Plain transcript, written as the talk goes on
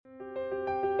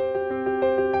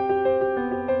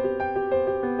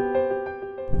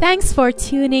Thanks for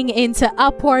tuning into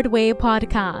Upward Way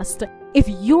Podcast. If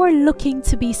you're looking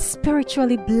to be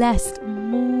spiritually blessed,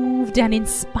 moved, and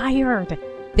inspired,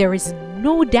 there is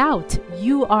no doubt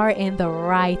you are in the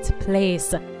right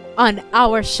place. On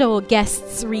our show,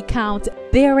 guests recount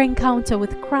their encounter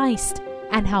with Christ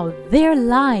and how their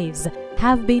lives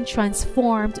have been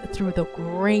transformed through the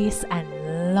grace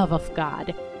and love of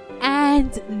God.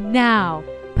 And now,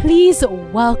 please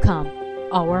welcome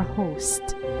our host.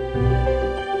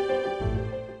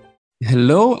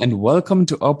 Hello and welcome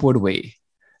to Upward Way.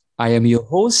 I am your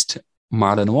host,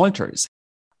 Marlon Walters.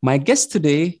 My guest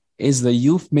today is the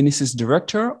Youth Ministries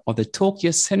Director of the Tokyo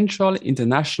Central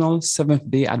International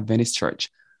Seventh-day Adventist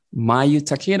Church, Mayu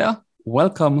Takeda.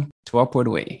 Welcome to Upward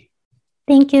Way.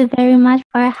 Thank you very much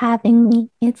for having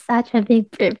me. It's such a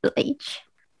big privilege.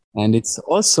 And it's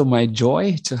also my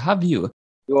joy to have you.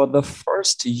 You're the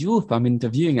first youth I'm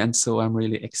interviewing, and so I'm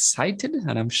really excited,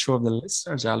 and I'm sure the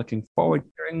listeners are looking forward to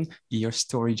hearing your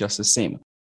story just the same.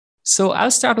 So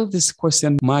I'll start with this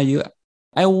question, Mayu.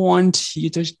 I want you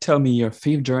to tell me your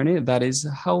faith journey, that is,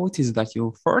 how it is that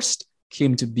you first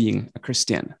came to being a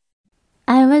Christian.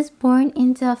 I was born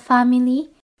into a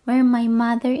family where my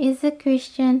mother is a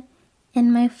Christian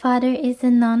and my father is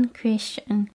a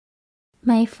non-Christian.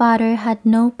 My father had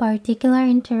no particular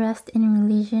interest in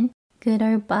religion, good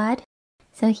or bad,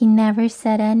 so he never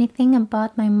said anything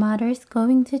about my mother's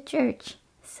going to church.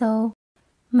 So,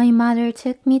 my mother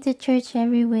took me to church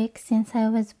every week since I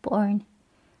was born.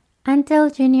 Until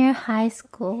junior high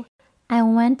school, I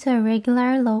went to a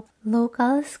regular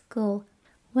local school.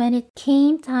 When it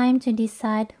came time to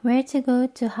decide where to go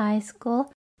to high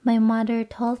school, my mother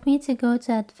told me to go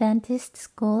to Adventist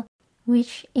school,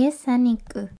 which is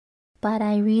Saniku. But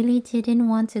I really didn't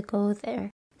want to go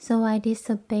there. So I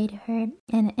disobeyed her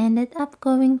and ended up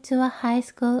going to a high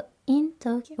school in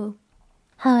Tokyo.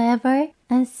 However,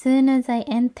 as soon as I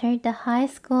entered the high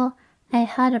school, I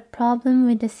had a problem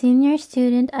with the senior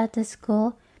student at the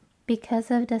school because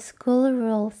of the school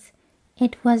rules.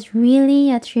 It was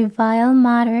really a trivial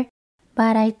matter,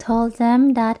 but I told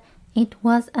them that it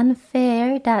was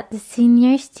unfair that the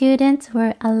senior students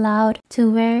were allowed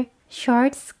to wear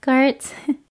short skirts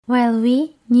while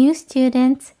we, new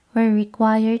students, were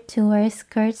required to wear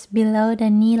skirts below the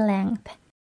knee length.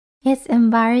 It's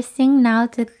embarrassing now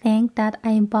to think that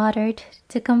I bothered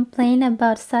to complain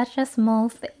about such a small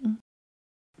thing.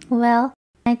 Well,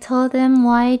 I told them,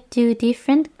 why do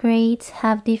different grades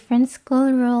have different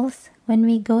school rules when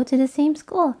we go to the same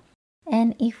school?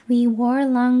 And if we wore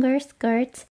longer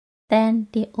skirts, then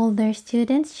the older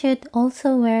students should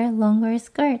also wear longer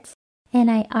skirts.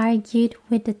 And I argued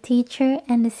with the teacher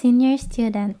and the senior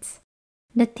students.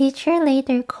 The teacher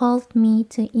later called me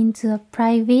into a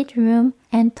private room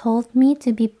and told me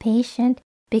to be patient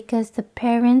because the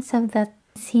parents of the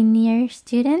senior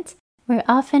students were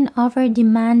often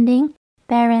over-demanding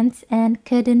parents and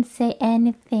couldn't say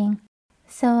anything.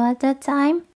 So at the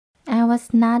time, I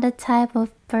was not the type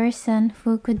of person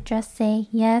who could just say,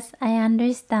 yes, I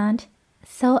understand.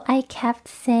 So I kept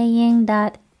saying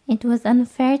that it was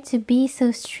unfair to be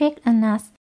so strict on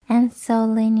us and so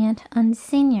lenient on the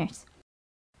seniors.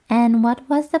 And what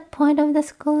was the point of the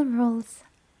school rules?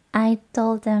 I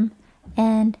told them,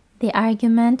 and the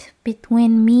argument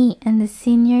between me and the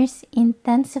seniors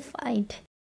intensified.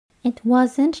 It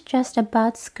wasn't just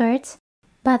about skirts,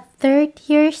 but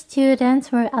third-year students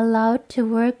were allowed to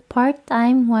work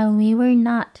part-time while we were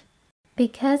not.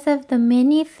 Because of the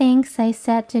many things I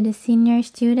said to the senior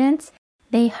students,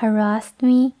 they harassed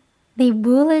me, they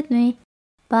bullied me,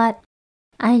 but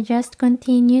I just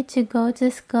continued to go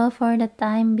to school for the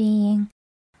time being.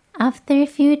 After a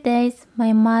few days,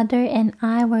 my mother and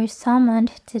I were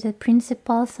summoned to the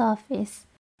principal's office,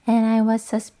 and I was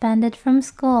suspended from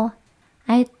school.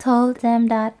 I told them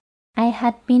that I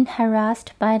had been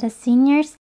harassed by the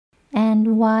seniors,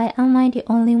 and why am I the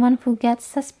only one who gets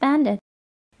suspended?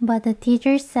 But the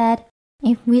teacher said,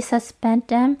 if we suspend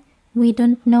them, we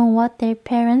don't know what their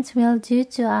parents will do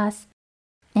to us.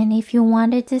 And if you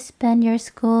wanted to spend your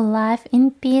school life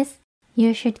in peace,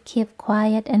 you should keep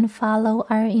quiet and follow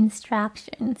our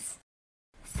instructions.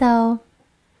 So,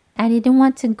 I didn't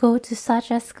want to go to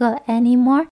such a school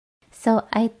anymore, so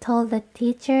I told the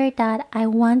teacher that I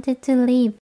wanted to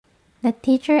leave. The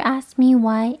teacher asked me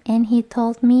why, and he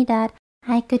told me that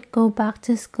I could go back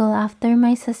to school after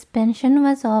my suspension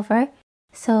was over,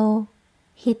 so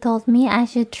he told me I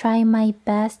should try my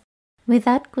best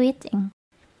without quitting.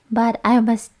 But I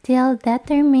was still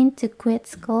determined to quit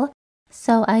school,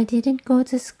 so I didn't go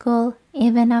to school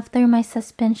even after my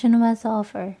suspension was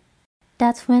over.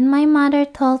 That's when my mother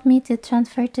told me to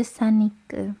transfer to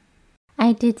Saniku.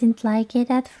 I didn't like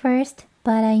it at first,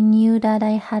 but I knew that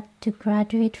I had to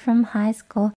graduate from high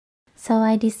school, so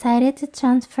I decided to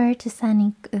transfer to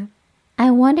Saniku.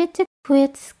 I wanted to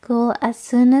quit school as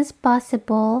soon as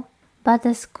possible, but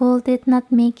the school did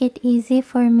not make it easy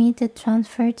for me to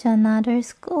transfer to another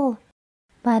school.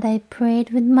 But I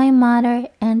prayed with my mother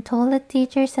and told the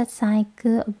teachers at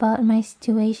Saniku about my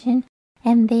situation,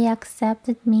 and they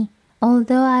accepted me.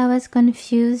 Although I was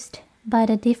confused by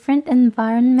the different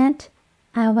environment,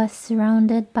 I was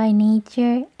surrounded by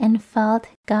nature and felt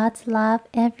God's love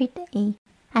every day.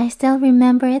 I still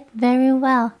remember it very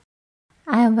well.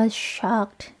 I was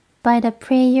shocked by the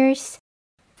prayers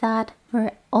that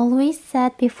were always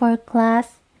said before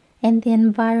class and the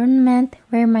environment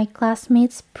where my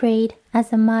classmates prayed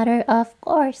as a matter of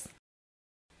course.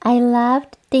 I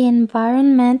loved the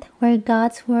environment where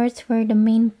God's words were the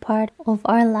main part of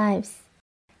our lives.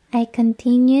 I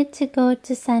continued to go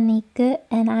to Saniku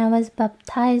and I was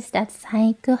baptized at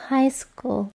Saniku High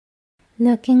School.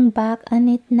 Looking back on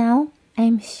it now,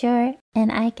 I'm sure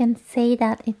and I can say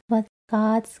that it was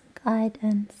God's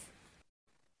guidance.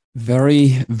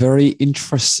 Very, very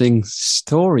interesting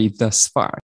story thus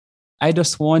far. I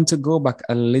just want to go back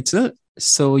a little.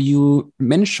 So you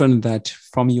mentioned that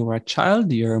from you were a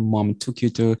child, your mom took you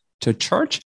to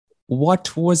church.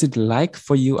 What was it like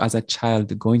for you as a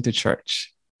child going to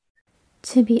church?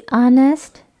 To be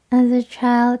honest, as a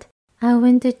child, I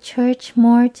went to church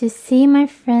more to see my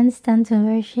friends than to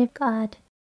worship God.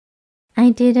 I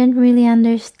didn't really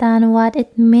understand what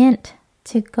it meant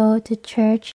to go to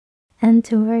church and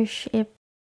to worship.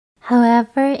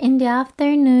 However, in the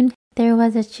afternoon, there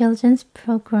was a children's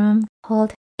program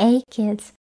called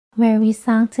A-Kids, where we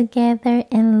sang together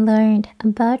and learned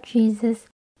about Jesus,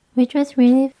 which was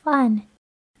really fun.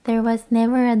 There was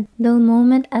never a dull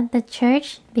moment at the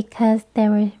church because there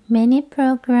were many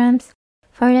programs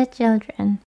for the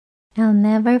children. I'll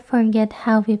never forget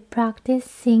how we practiced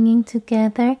singing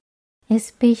together,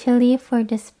 especially for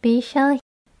the special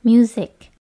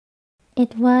music.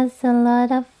 It was a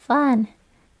lot of fun,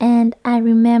 and I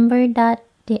remember that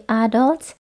the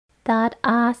adults taught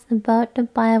us about the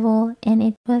Bible, and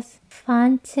it was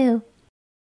fun too.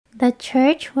 The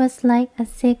church was like a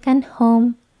second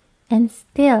home, and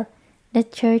still, the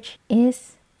church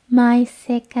is my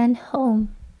second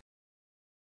home.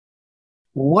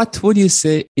 What would you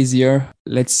say is your,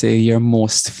 let's say, your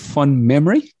most fun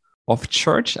memory of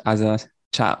church as a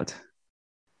child?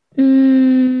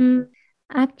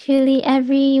 Actually,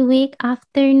 every week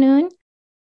afternoon,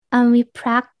 we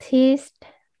practiced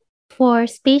for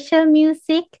special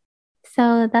music.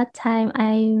 So that time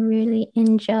I really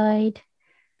enjoyed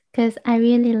because I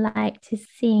really like to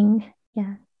sing.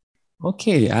 Yeah.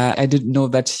 Okay, I didn't know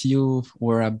that you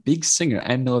were a big singer.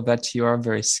 I know that you are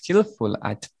very skillful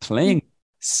at playing.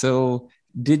 So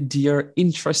did your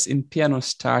interest in piano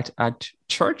start at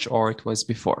church or it was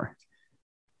before?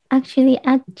 Actually,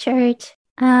 at church,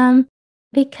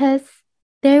 because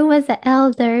there was an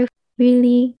elder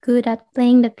really good at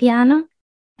playing the piano,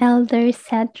 Elder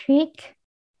Cedric.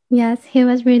 Yes, he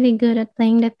was really good at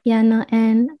playing the piano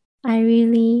and I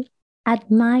really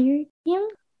admired him.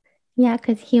 Yeah,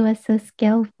 because he was so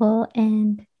skillful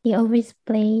and he always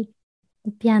played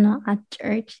the piano at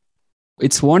church.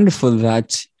 It's wonderful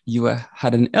that you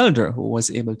had an elder who was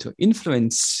able to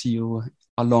influence you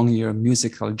along your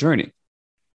musical journey.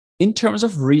 In terms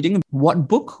of reading, what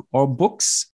book or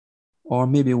books, or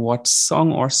maybe what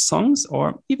song or songs,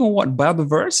 or even what Bible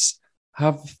verse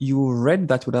have you read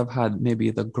that would have had maybe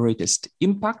the greatest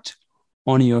impact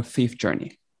on your faith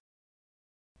journey?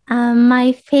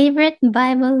 My favorite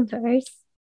Bible verse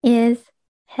is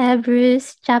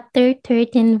Hebrews chapter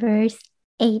 13, verse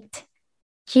 8.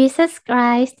 Jesus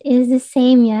Christ is the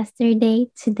same yesterday,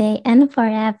 today, and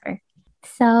forever.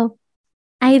 So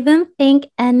I don't think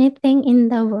anything in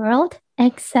the world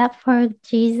except for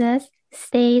Jesus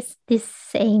stays the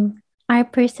same. Our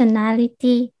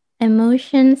personality,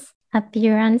 emotions,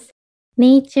 appearance,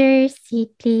 nature,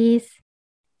 cities,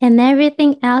 and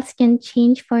everything else can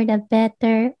change for the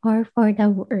better or for the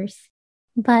worse.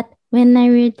 But when I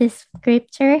read this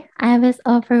scripture, I was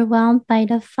overwhelmed by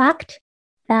the fact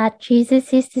that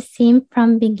Jesus is the same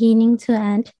from beginning to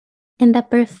end, and the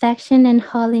perfection and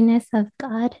holiness of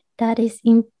God that is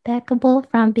impeccable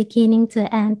from beginning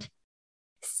to end.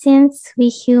 Since we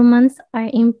humans are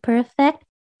imperfect,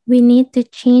 we need to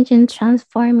change and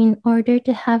transform in order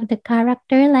to have the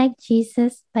character like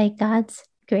Jesus by God's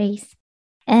grace.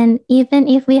 And even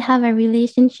if we have a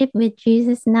relationship with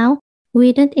Jesus now,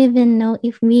 we don't even know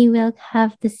if we will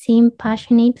have the same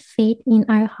passionate faith in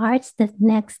our hearts the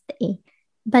next day.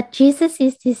 But Jesus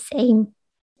is the same.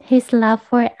 His love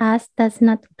for us does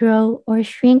not grow or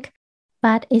shrink,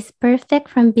 but is perfect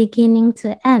from beginning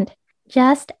to end.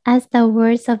 Just as the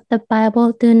words of the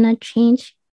Bible do not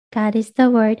change, God is the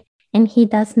Word, and He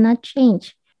does not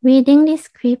change. Reading this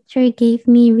scripture gave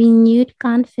me renewed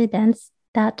confidence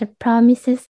that the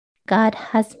promises God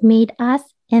has made us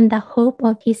and the hope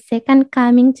of His second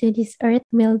coming to this earth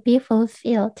will be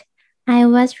fulfilled. I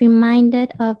was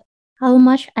reminded of how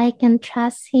much I can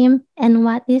trust Him and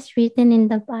what is written in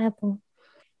the Bible.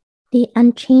 The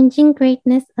unchanging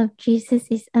greatness of Jesus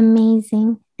is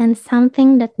amazing and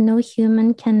something that no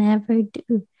human can ever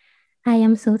do. I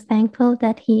am so thankful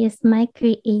that He is my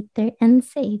Creator and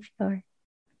Savior.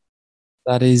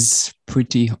 That is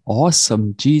pretty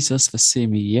awesome. Jesus the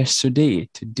same yesterday,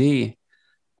 today,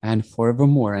 and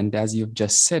forevermore. And as you've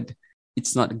just said,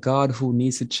 it's not God who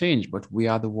needs to change, but we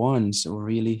are the ones who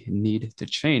really need to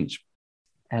change.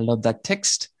 I love that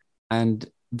text, and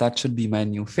that should be my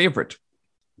new favorite.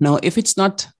 Now, if it's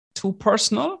not too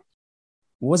personal,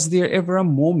 was there ever a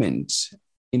moment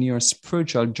in your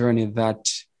spiritual journey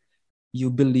that you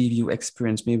believe you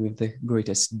experienced maybe the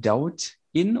greatest doubt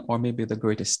in, or maybe the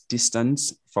greatest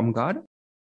distance from God?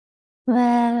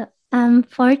 Well,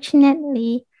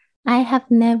 unfortunately, I have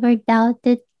never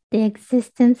doubted the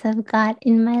existence of God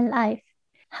in my life.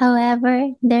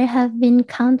 However, there have been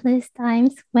countless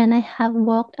times when I have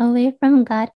walked away from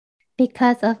God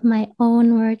because of my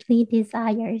own worldly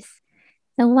desires.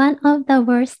 So one of the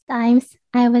worst times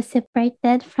I was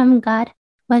separated from God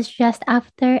was just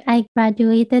after I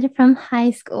graduated from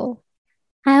high school.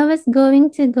 I was going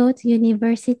to go to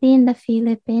university in the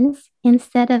Philippines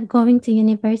instead of going to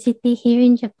university here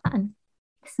in Japan.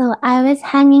 So I was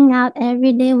hanging out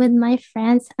every day with my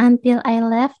friends until I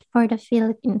left for the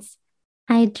Philippines.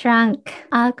 I drank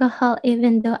alcohol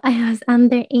even though I was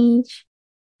underage,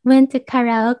 went to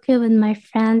karaoke with my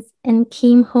friends, and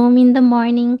came home in the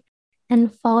morning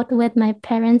and fought with my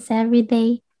parents every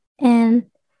day, and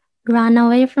ran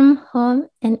away from home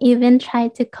and even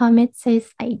tried to commit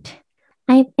suicide.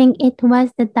 I think it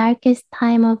was the darkest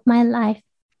time of my life.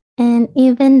 And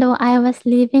even though I was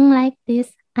living like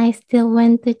this, I still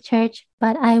went to church,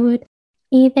 but I would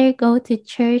either go to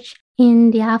church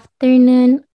in the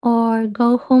afternoon or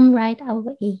go home right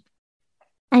away.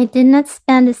 I did not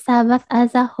spend the Sabbath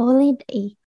as a holy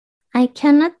day. I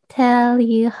cannot tell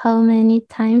you how many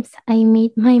times I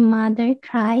made my mother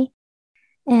cry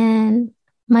and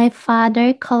my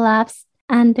father collapsed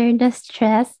under the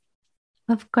stress,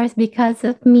 of course, because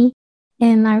of me,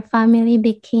 and our family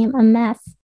became a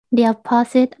mess, the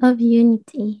opposite of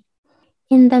unity.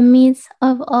 In the midst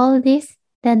of all this,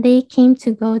 the day came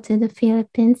to go to the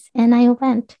Philippines, and I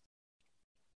went.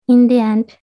 In the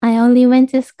end, I only went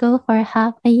to school for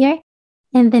half a year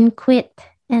and then quit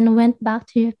and went back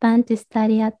to Japan to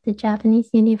study at the Japanese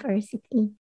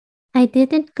university. I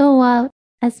didn't go out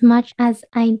as much as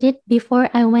I did before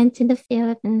I went to the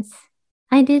Philippines.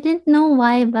 I didn't know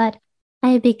why, but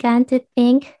I began to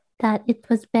think that it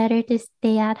was better to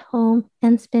stay at home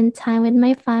and spend time with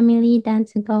my family than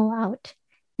to go out.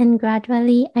 And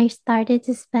gradually, I started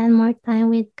to spend more time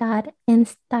with God and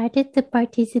started to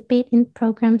participate in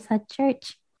programs at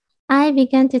church. I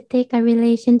began to take a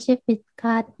relationship with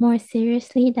God more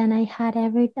seriously than I had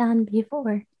ever done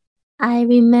before. I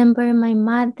remember my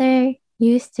mother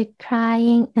used to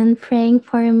crying and praying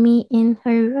for me in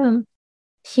her room.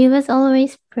 She was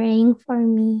always praying for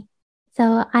me.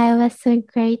 So I was so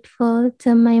grateful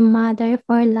to my mother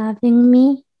for loving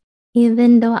me,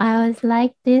 even though I was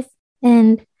like this.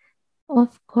 And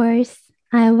of course,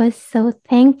 I was so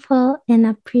thankful and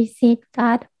appreciate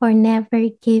God for never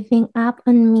giving up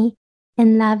on me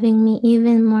and loving me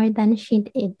even more than she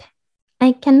did.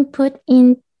 I can put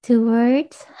into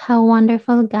words how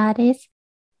wonderful God is,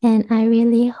 and I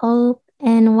really hope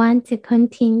and want to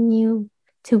continue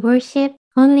to worship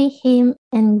only Him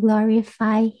and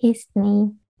glorify His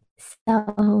name.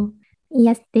 So,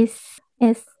 yes, this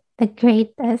is the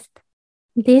greatest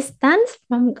distance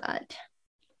from God.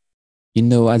 You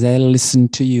know, as I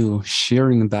listened to you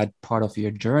sharing that part of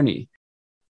your journey,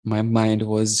 my mind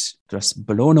was just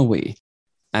blown away.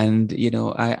 And,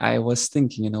 I was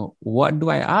thinking, what do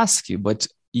I ask you? But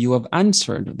you have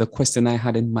answered the question I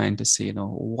had in mind to say,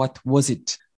 what was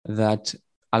it that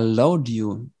allowed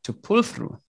you to pull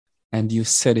through? And you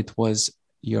said it was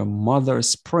your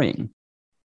mother's praying.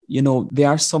 There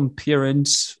are some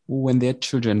parents who, when their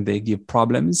children, they give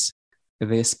problems,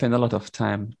 they spend a lot of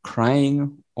time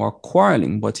crying or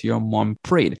quarreling, but your mom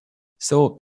prayed.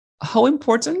 So how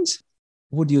important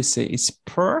would you say is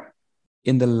prayer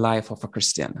in the life of a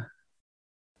Christian?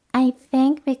 I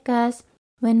think because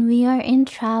when we are in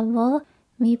trouble,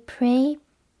 we pray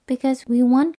because we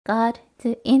want God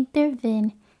to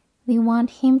intervene. We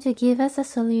want Him to give us a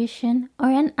solution or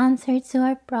an answer to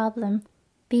our problem.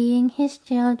 Being His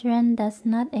children does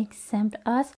not exempt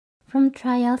us from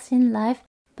trials in life,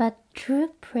 but through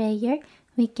prayer,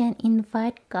 we can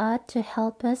invite God to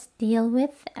help us deal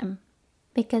with them,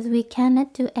 because we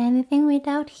cannot do anything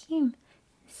without Him.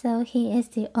 So He is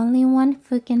the only one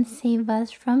who can save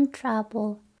us from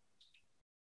trouble.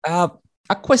 A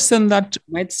question that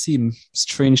might seem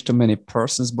strange to many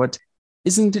persons, but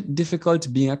isn't it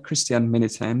difficult being a Christian many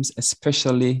times,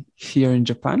 especially here in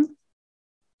Japan?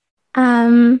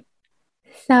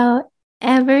 So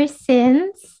ever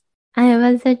since I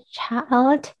was a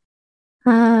child,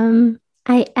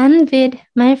 I envied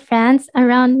my friends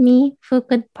around me who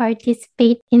could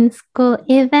participate in school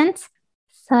events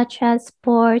such as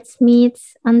sports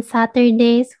meets on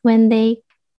Saturdays when they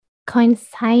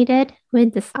coincided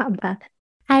with the Sabbath.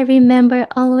 I remember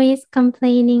always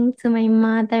complaining to my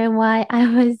mother why I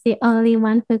was the only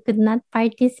one who could not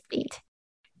participate.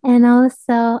 And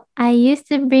also, I used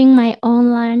to bring my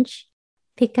own lunch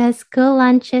because school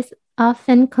lunches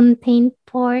often contain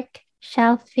pork,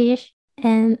 shellfish,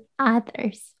 and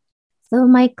others. So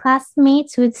my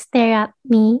classmates would stare at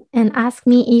me and ask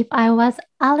me if I was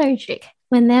allergic.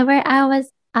 Whenever I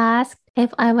was asked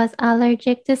if I was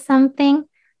allergic to something,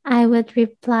 I would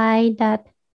reply that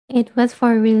it was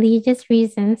for religious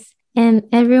reasons, and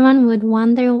everyone would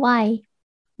wonder why.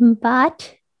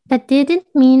 But that didn't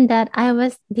mean that I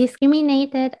was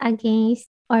discriminated against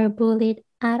or bullied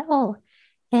at all.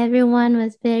 Everyone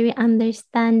was very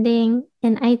understanding,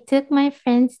 and I took my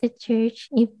friends to church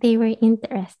if they were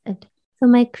interested. So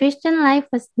my Christian life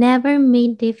was never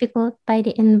made difficult by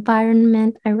the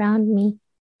environment around me.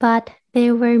 But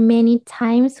there were many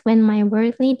times when my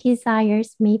worldly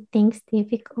desires made things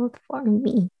difficult for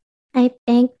me. I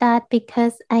think that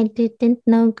because I didn't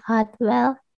know God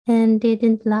well and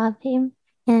didn't love Him,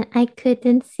 and I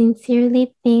couldn't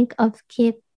sincerely think of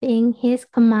keeping His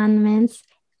commandments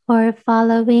or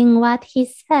following what He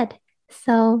said.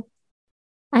 So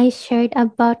I shared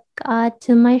about God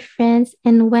to my friends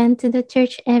and went to the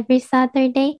church every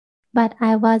Saturday, but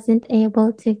I wasn't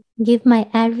able to give my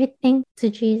everything to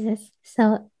Jesus.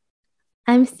 So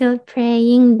I'm still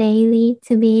praying daily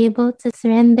to be able to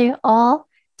surrender all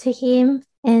to Him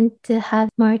and to have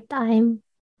more time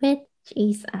with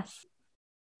Jesus.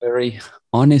 Very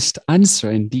honest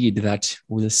answer indeed, that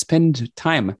we'll spend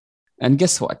time. And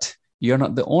guess what? You're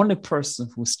not the only person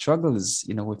who struggles,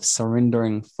 with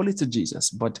surrendering fully to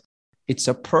Jesus, but it's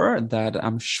a prayer that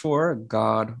I'm sure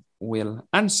God will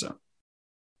answer.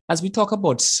 As we talk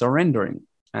about surrendering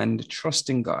and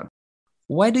trusting God,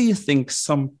 why do you think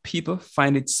some people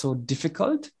find it so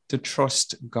difficult to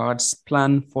trust God's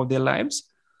plan for their lives?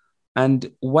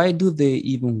 And why do they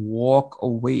even walk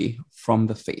away from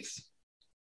the faith?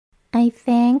 I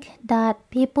think that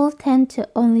people tend to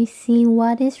only see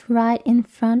what is right in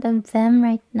front of them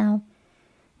right now.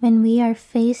 When we are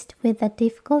faced with a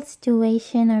difficult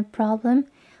situation or problem,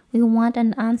 we want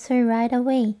an answer right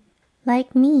away,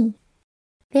 like me.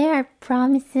 There are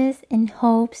promises and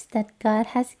hopes that God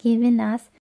has given us,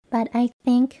 but I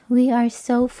think we are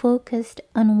so focused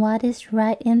on what is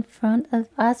right in front of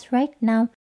us right now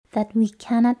that we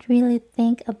cannot really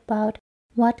think about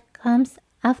what comes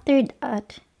after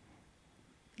that.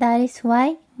 That is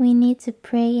why we need to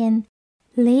pray and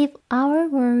leave our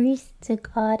worries to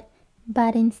God,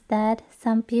 but instead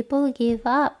some people give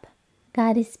up.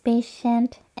 God is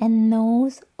patient and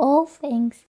knows all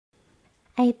things.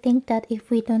 I think that if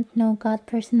we don't know God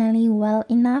personally well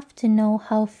enough to know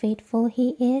how faithful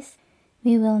He is,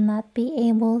 we will not be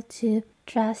able to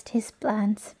trust His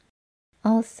plans.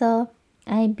 Also,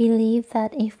 I believe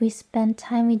that if we spend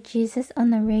time with Jesus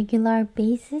on a regular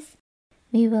basis,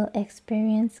 we will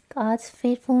experience God's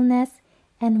faithfulness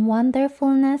and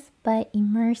wonderfulness by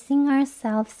immersing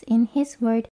ourselves in His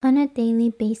Word on a daily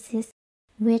basis,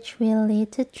 which will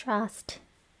lead to trust.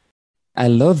 I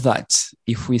love that.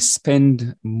 If we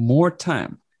spend more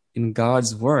time in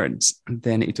God's words,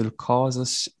 then it will cause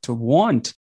us to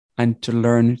want and to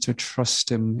learn to trust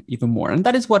Him even more. And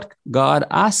that is what God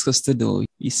asks us to do.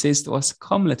 He says to us,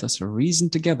 "Come, let us reason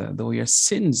together. Though your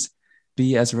sins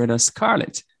be as red as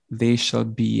scarlet, they shall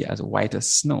be as white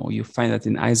as snow." You find that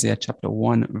in Isaiah chapter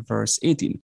 1, verse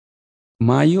 18.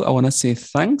 Mayu, I want to say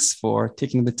thanks for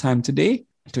taking the time today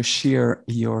to share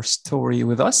your story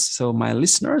with us. So my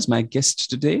listeners, my guest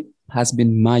today has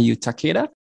been Mayu Takeda.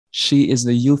 She is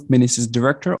the Youth Ministries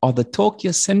Director of the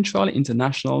Tokyo Central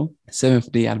International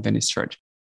Seventh-day Adventist Church.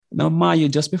 Now, Mayu,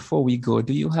 just before we go,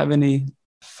 do you have any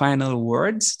final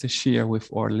words to share with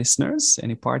our listeners?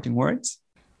 Any parting words?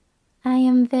 I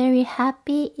am very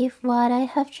happy if what I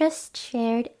have just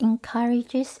shared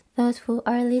encourages those who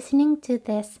are listening to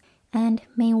this, and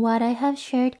may what I have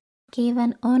shared give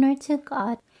an honor to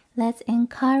God. Let's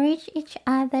encourage each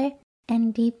other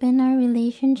and deepen our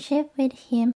relationship with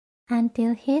Him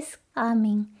until His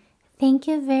coming. Thank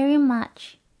you very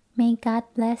much. May God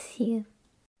bless you.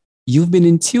 You've been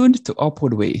in tune to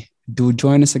Upward Way. Do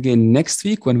join us again next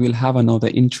week when we'll have another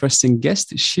interesting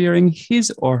guest sharing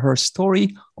his or her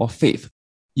story of faith.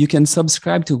 You can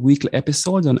subscribe to weekly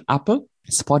episodes on Apple,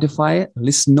 Spotify,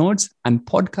 Listen Notes, and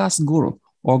Podcast Guru,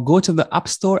 or go to the App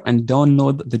Store and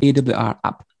download the AWR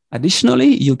app.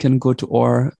 Additionally, you can go to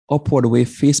our Upward Way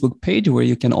Facebook page where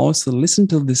you can also listen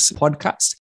to this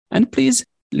podcast. And please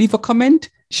leave a comment,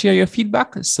 share your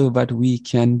feedback so that we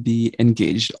can be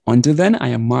engaged. Until then, I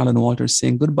am Marlon Walters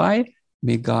saying goodbye.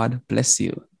 May God bless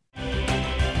you.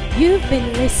 You've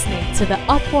been listening to the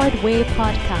Upward Way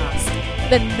podcast,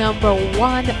 the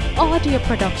 #1 audio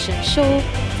production show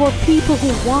for people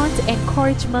who want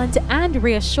encouragement and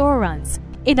reassurance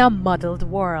in a muddled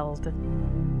world.